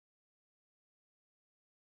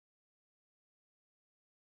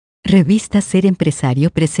Revista Ser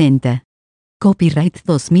Empresario presenta. Copyright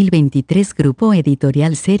 2023 Grupo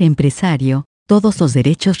Editorial Ser Empresario, todos los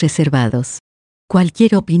derechos reservados.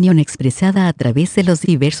 Cualquier opinión expresada a través de los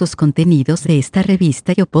diversos contenidos de esta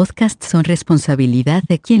revista o podcast son responsabilidad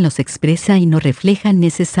de quien los expresa y no reflejan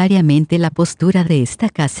necesariamente la postura de esta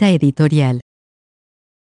casa editorial.